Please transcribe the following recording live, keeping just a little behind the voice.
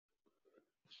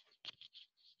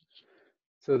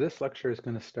So this lecture is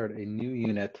going to start a new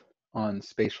unit on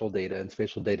spatial data and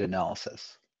spatial data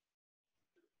analysis.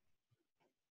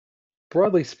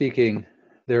 Broadly speaking,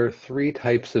 there are three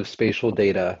types of spatial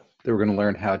data that we're going to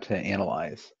learn how to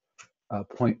analyze.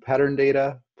 Point pattern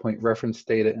data, point reference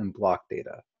data, and block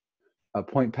data.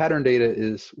 Point pattern data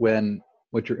is when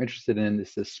what you're interested in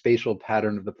is the spatial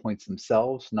pattern of the points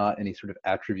themselves, not any sort of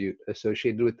attribute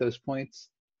associated with those points.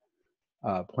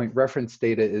 Point reference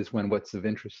data is when what's of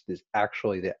interest is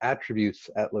actually the attributes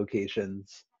at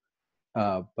locations,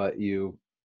 but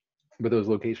those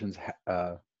locations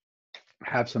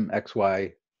have some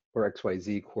XY or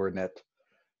XYZ coordinate,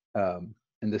 and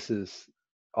this is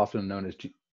often known as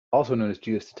also known as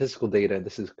geostatistical data.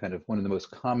 This is kind of one of the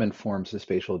most common forms of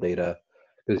spatial data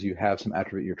because you have some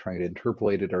attribute you're trying to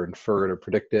interpolate it or infer it or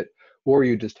predict it, or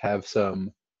you just have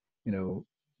some,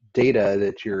 data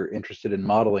that you're interested in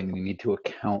modeling and you need to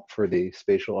account for the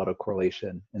spatial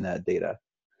autocorrelation in that data.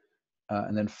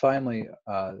 And then finally,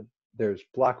 there's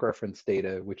block reference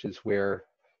data, which is where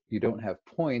you don't have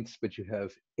points, but you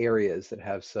have areas that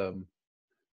have some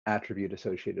attribute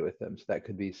associated with them. So that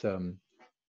could be some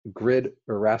grid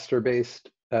or raster-based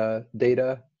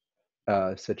data,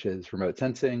 such as remote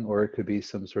sensing, or it could be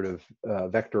some sort of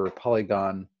vector or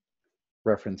polygon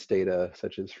reference data,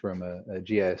 such as from a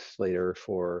GIS layer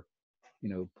for,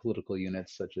 political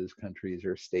units such as countries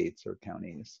or states or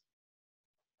counties.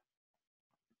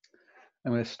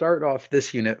 I'm going to start off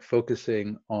this unit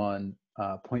focusing on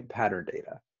point pattern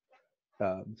data.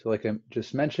 So like I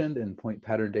just mentioned, in point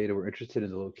pattern data, we're interested in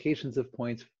the locations of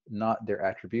points, not their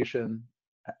attributes.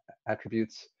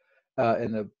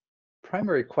 And the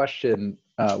primary question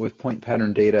with point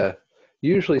pattern data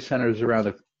usually centers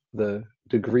around the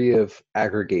degree of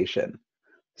aggregation.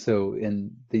 So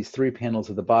in these three panels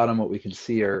at the bottom, what we can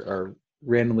see are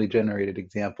randomly generated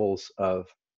examples of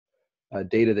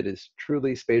data that is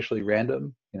truly spatially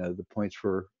random. The points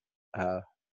were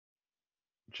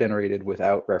generated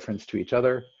without reference to each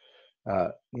other.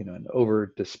 An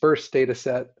over dispersed data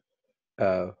set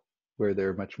where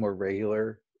they're much more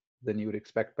regular than you would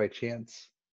expect by chance.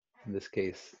 In this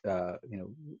case,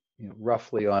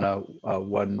 roughly on a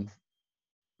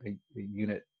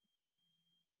unit,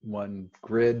 one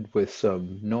grid with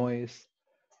some noise.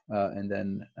 And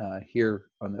then here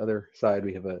on the other side,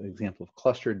 we have an example of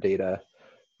clustered data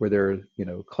where there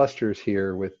are, clusters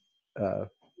here with,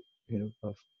 of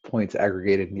points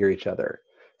aggregated near each other.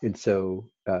 And so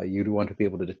you'd want to be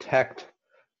able to detect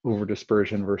over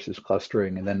dispersion versus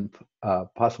clustering, and then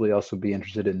possibly also be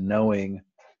interested in knowing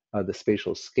the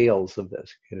spatial scales of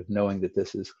this, kind of knowing that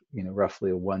this is, roughly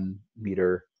a 1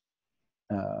 meter,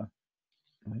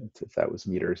 if that was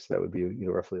meters, that would be,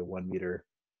 roughly a 1 meter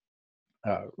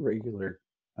regular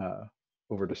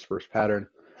over dispersed pattern,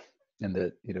 and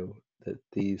that, that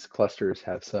these clusters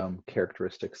have some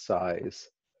characteristic size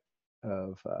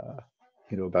of,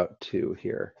 about 2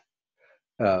 here.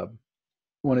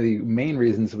 One of the main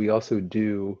reasons we also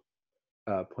do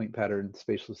point pattern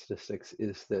spatial statistics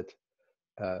is that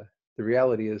the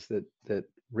reality is that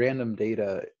random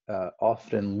data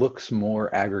often looks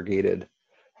more aggregated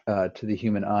to the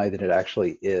human eye than it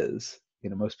actually is.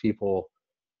 Most people's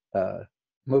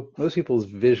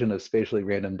vision of spatially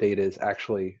random data is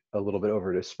actually a little bit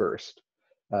over dispersed.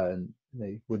 And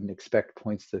they wouldn't expect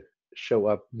points to show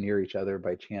up near each other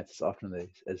by chance as often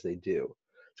as they do.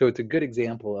 So it's a good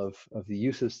example of the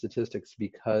use of statistics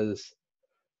because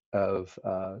of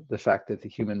the fact that the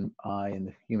human eye and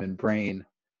the human brain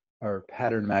are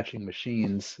pattern matching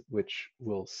machines, which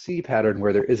will see pattern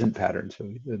where there isn't pattern.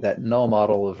 So that null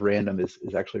model of random is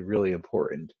actually really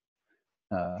important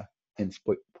in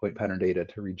point pattern data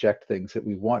to reject things that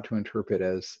we want to interpret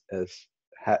as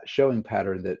showing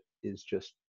pattern that is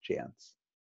just chance.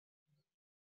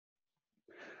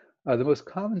 The most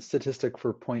common statistic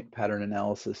for point pattern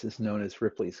analysis is known as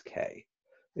Ripley's K.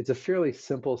 It's a fairly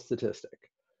simple statistic.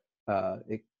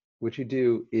 What you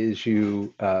do is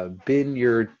you bin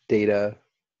your data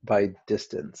by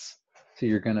distance. So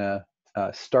you're going to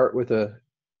start with a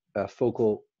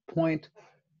focal point,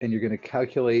 and you're going to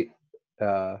calculate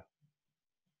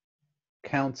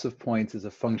counts of points as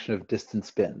a function of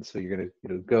distance bin. So you're going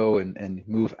to go and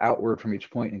move outward from each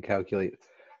point and calculate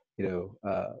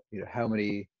how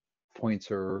many points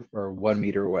are 1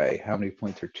 meter away, how many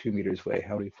points are 2 meters away,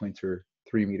 how many points are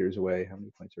 3 meters away, how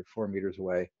many points are 4 meters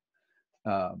away.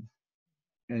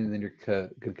 And then you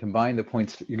could combine the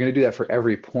points. You're going to do that for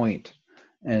every point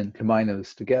and combine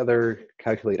those together,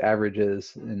 calculate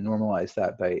averages, and normalize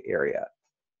that by area.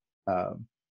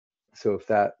 So if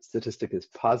that statistic is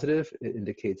positive, it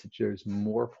indicates that there's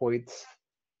more points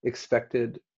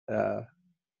expected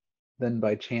than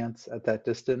by chance at that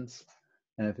distance.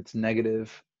 And if it's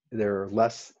negative, there are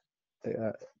less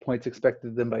points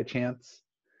expected than by chance.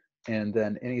 And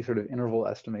then any sort of interval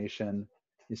estimation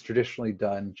is traditionally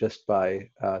done just by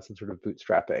some sort of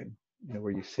bootstrapping,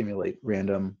 where you simulate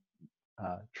random,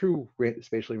 true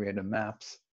spatially random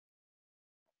maps.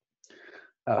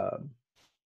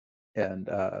 And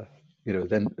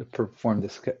then perform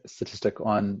this statistic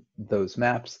on those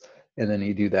maps, and then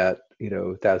you do that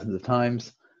thousands of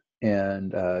times,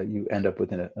 and you end up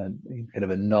with a kind of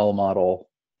a null model.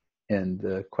 And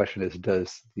the question is,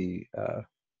 does the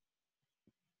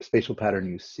spatial pattern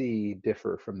you see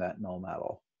differ from that null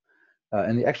model?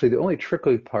 And actually, the only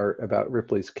tricky part about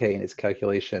Ripley's K and its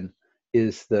calculation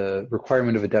is the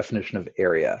requirement of a definition of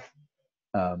area,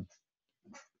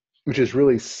 which is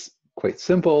really quite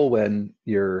simple when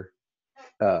you're,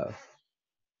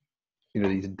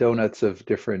 these donuts of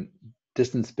different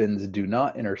distance bins do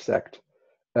not intersect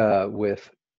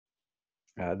with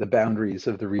the boundaries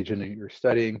of the region that you're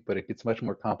studying, but it gets much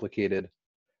more complicated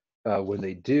when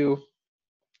they do.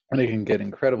 And it can get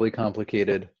incredibly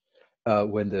complicated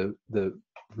when the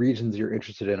regions you're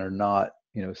interested in are not,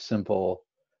 simple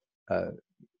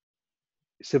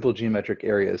geometric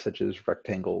areas such as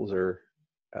rectangles or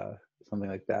something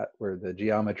like that, where the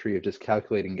geometry of just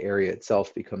calculating area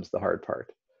itself becomes the hard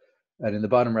part. And in the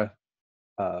bottom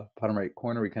right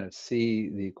corner, we kind of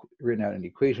see written out in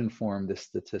equation form, this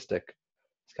statistic,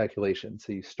 this calculation.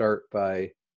 So you start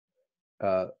by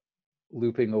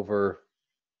looping over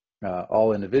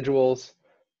all individuals.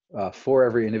 For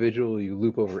every individual, you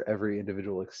loop over every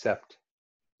individual except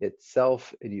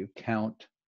itself, and you count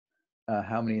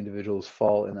how many individuals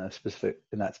fall in that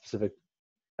specific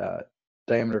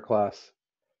diameter class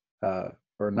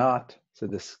or not. So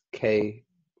this K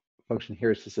function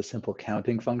here is just a simple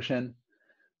counting function.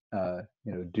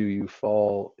 Do you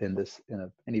fall in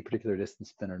any particular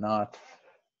distance bin or not?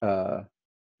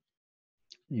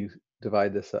 You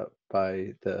divide this up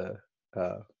by the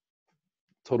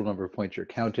total number of points you're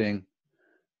counting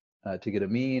to get a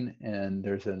mean, and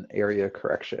there's an area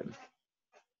correction.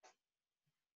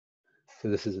 So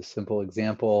this is a simple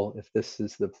example. If this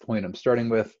is the point I'm starting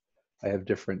with, I have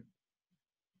different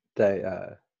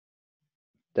diameter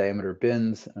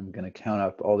bins. I'm going to count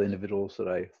up all the individuals that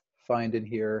I find in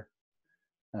here.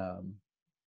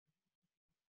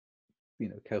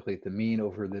 Calculate the mean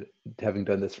over having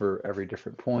done this for every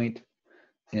different point,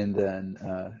 and then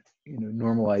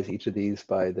normalize each of these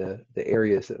by the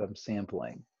areas that I'm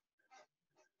sampling.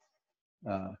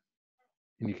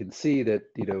 And you can see that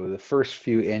the first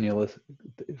few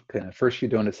first few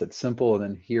donuts, that's simple, and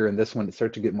then here in this one it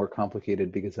starts to get more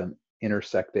complicated because I'm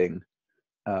intersecting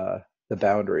the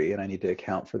boundary, and I need to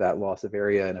account for that loss of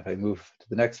area. And if I move to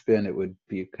the next bin, it would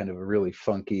be kind of a really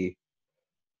funky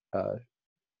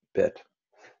bit.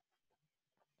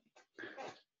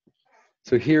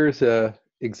 So here's an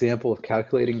example of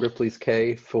calculating Ripley's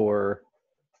K for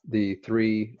the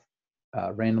 3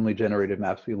 randomly generated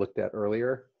maps we looked at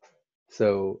earlier.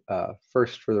 So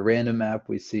first, for the random map,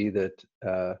 we see that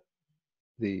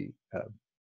the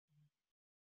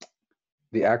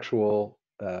actual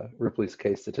Ripley's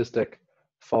K statistic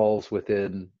falls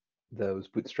within those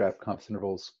bootstrap confidence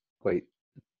intervals quite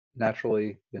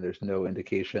naturally, and there's no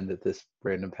indication that this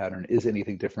random pattern is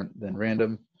anything different than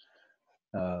random.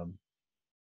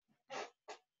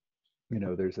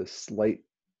 There's a slight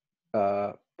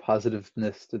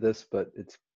positiveness to this, but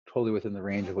it's totally within the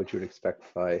range of what you would expect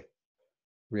by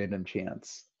random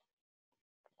chance.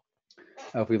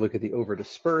 If we look at the over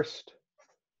dispersed,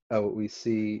 what we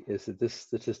see is that this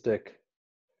statistic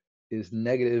is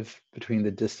negative between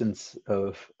the distance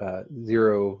of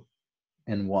 0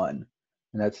 and 1.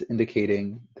 And that's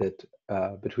indicating that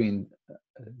between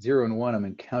 0 and 1, I'm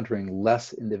encountering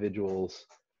less individuals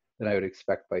than I would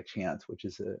expect by chance, which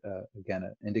is, again,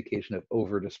 an indication of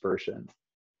over dispersion.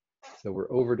 So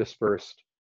we're over dispersed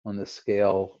on the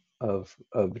scale of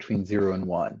between 0 and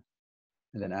 1.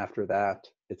 And then after that,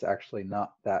 it's actually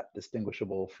not that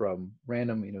distinguishable from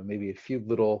random, maybe a few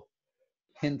little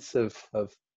hints of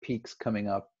peaks coming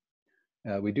up.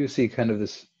 We do see kind of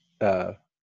this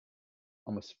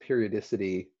almost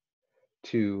periodicity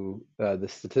to the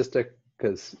statistic,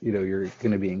 because you're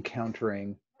going to be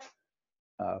encountering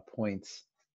points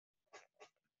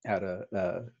at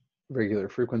a regular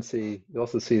frequency. You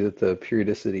also see that the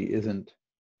periodicity isn't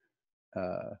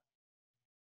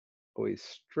always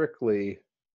strictly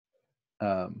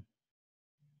on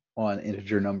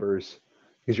integer numbers,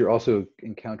 because you're also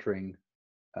encountering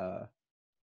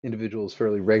individuals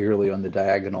fairly regularly on the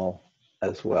diagonal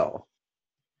as well.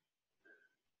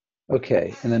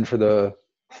 Okay, and then for the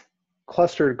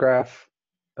clustered graph,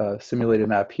 simulated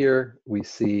map here, we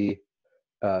see,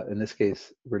 in this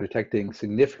case, we're detecting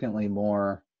significantly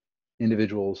more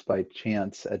individuals by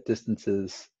chance at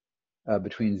distances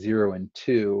between 0 and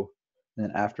 2. And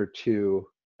then after 2,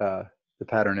 the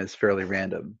pattern is fairly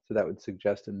random. So that would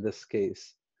suggest in this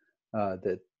case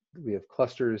that we have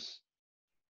clusters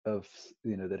of,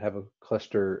 that have a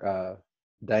cluster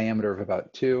diameter of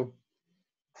about 2,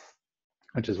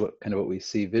 which is what we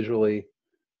see visually.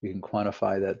 We can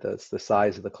quantify that that's the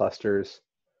size of the clusters.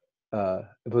 But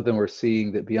then we're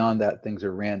seeing that beyond that, things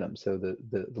are random. So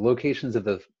the locations of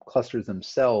the clusters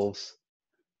themselves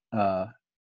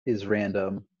is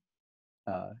random.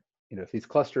 If these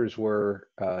clusters were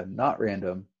not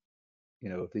random,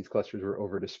 if these clusters were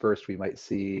over dispersed, we might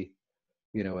see,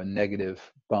 a negative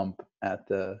bump at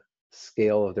the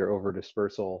scale of their over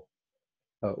dispersal,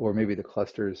 or maybe the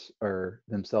clusters are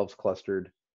themselves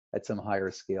clustered at some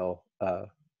higher scale.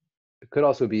 It could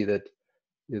also be that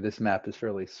this map is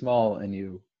fairly small and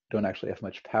you don't actually have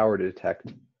much power to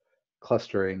detect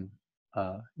clustering,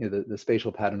 the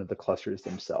spatial pattern of the clusters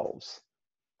themselves.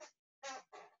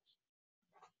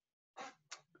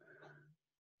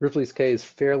 Ripley's K is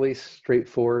fairly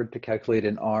straightforward to calculate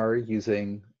in R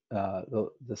using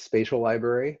the spatial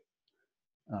library.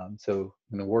 So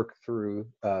I'm going to work through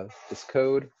this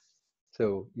code.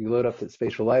 So you load up the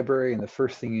spatial library, and the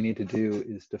first thing you need to do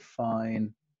is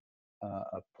define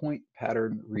a point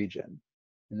pattern region.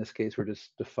 In this case, we're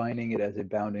just defining it as a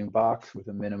bounding box with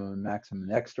a minimum and maximum in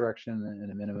the X direction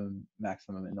and a minimum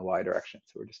maximum in the Y direction.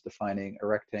 So we're just defining a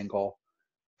rectangle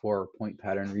for point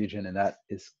pattern region, and that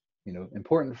is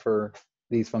important for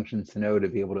these functions to know to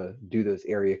be able to do those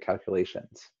area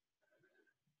calculations.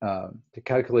 To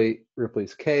calculate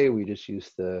Ripley's K, we just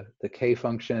use the K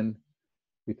function.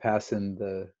 We pass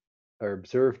in our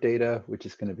observed data, which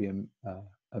is going to be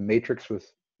a matrix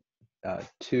with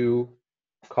 2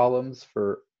 columns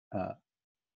for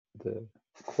the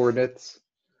coordinates.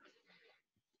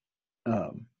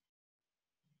 So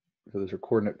those are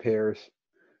coordinate pairs.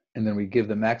 And then we give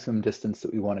the maximum distance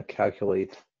that we want to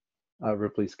calculate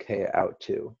Ripley's K out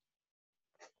to.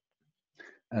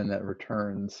 And that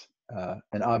returns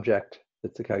an object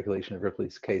that's a calculation of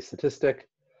Ripley's K statistic.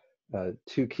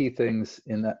 2 key things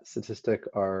in that statistic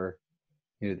are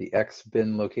the X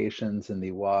bin locations and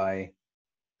the Y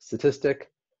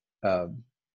statistic.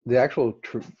 The actual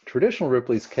traditional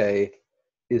Ripley's K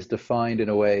is defined in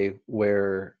a way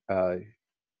where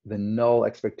the null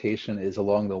expectation is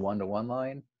along the 1-to-1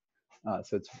 line.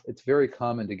 So it's very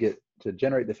common to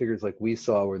generate the figures like we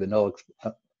saw, where the null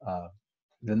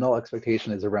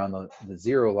expectation is around the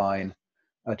 0 line,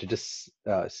 to just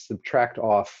subtract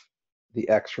off the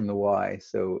X from the Y.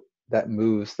 So that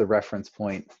moves the reference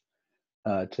point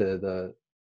to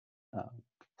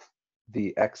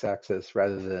the X-axis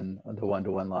rather than the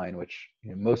 1-to-1 line, which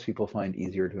most people find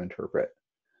easier to interpret.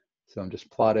 So I'm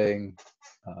just plotting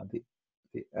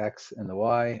the X and the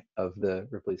Y of the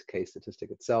Ripley's K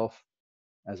statistic itself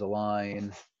as a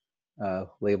line,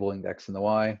 labeling the X and the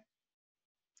Y.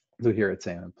 So here it's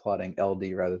saying I'm plotting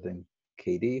LD rather than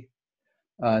KD.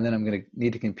 And then I'm going to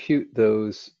need to compute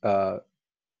those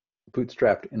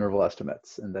bootstrapped interval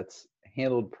estimates. And that's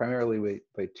handled primarily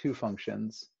by 2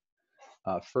 functions.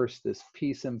 First, this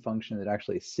psim function that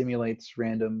actually simulates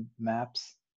random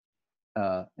maps.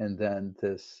 And then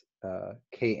this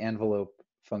k-envelope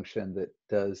function that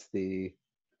does the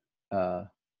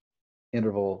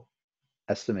interval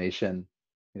estimation.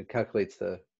 It calculates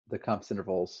the confidence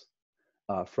intervals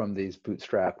from these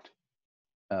bootstrapped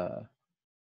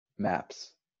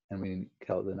maps. And we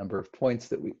count the number of points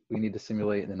that we need to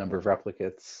simulate and the number of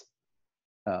replicates.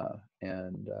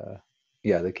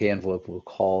 Yeah, the k-envelope will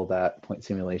call that point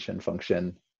simulation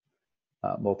function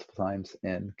multiple times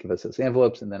and give us those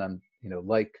envelopes. And then I'm,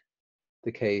 like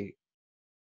the k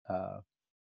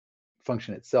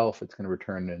function itself, it's going to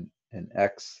return an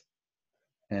X.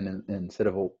 And instead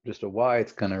of just a Y,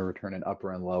 it's going to return an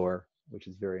upper and lower, which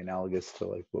is very analogous to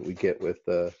like what we get with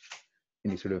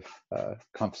any sort of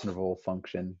confidence interval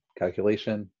function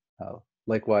calculation.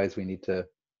 Likewise, we need to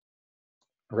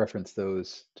reference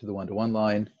those to the 1-to-1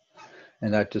 line.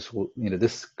 And that just will,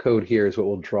 this code here is what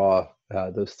will draw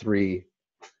those 3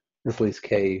 Ripley's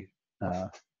K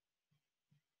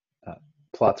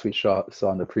plots we saw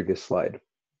on the previous slide.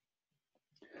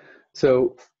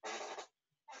 So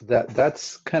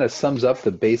that's kind of sums up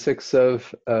the basics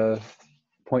of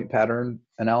point pattern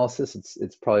analysis.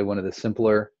 It's probably one of the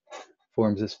simpler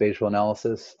forms of spatial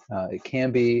analysis. It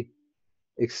can be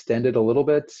extended a little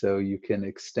bit, so you can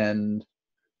extend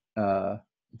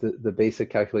the basic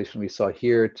calculation we saw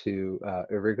here to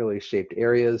irregularly shaped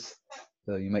areas.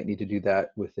 So you might need to do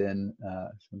that within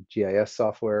some GIS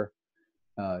software.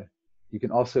 You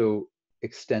can also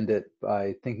extend it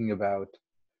by thinking about,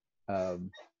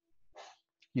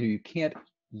 you can't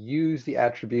use the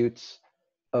attributes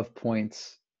of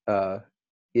points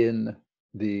in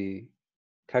the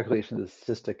calculation of the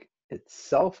statistic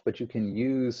itself, but you can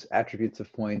use attributes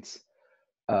of points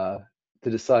to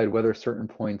decide whether certain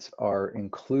points are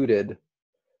included.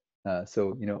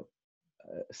 So,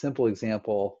 a simple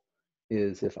example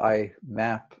is if I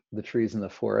map the trees in the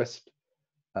forest,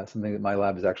 something that my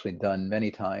lab has actually done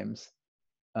many times,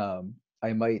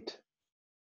 I might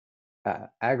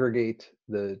aggregate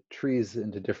the trees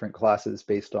into different classes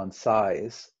based on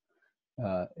size.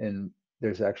 And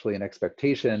there's actually an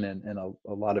expectation and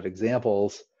a lot of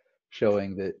examples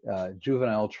showing that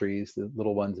juvenile trees, the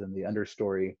little ones in the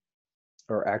understory,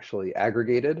 are actually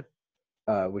aggregated,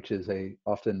 which is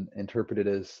often interpreted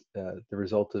as the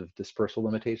result of dispersal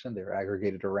limitation. They're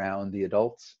aggregated around the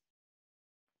adults.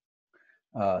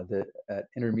 That at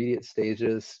intermediate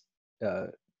stages,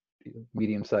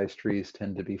 medium-sized trees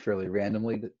tend to be fairly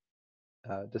randomly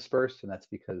dispersed, and that's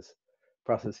because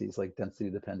processes like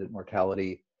density-dependent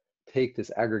mortality take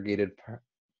this aggregated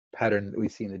pattern that we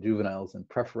see in the juveniles and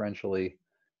preferentially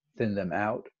thin them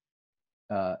out.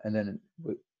 And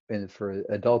for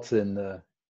adults in the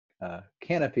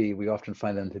canopy, we often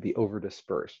find them to be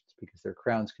over-dispersed because their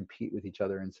crowns compete with each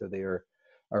other, and so they are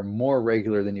more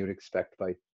regular than you would expect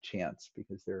by chance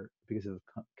because of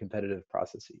competitive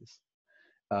processes.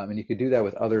 And you could do that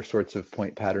with other sorts of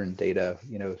point pattern data.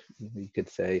 You could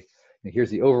say, here's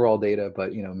the overall data,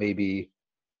 but maybe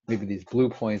these blue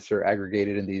points are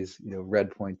aggregated and these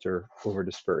red points are over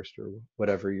dispersed, or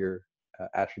whatever your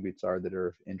attributes are that are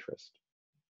of interest.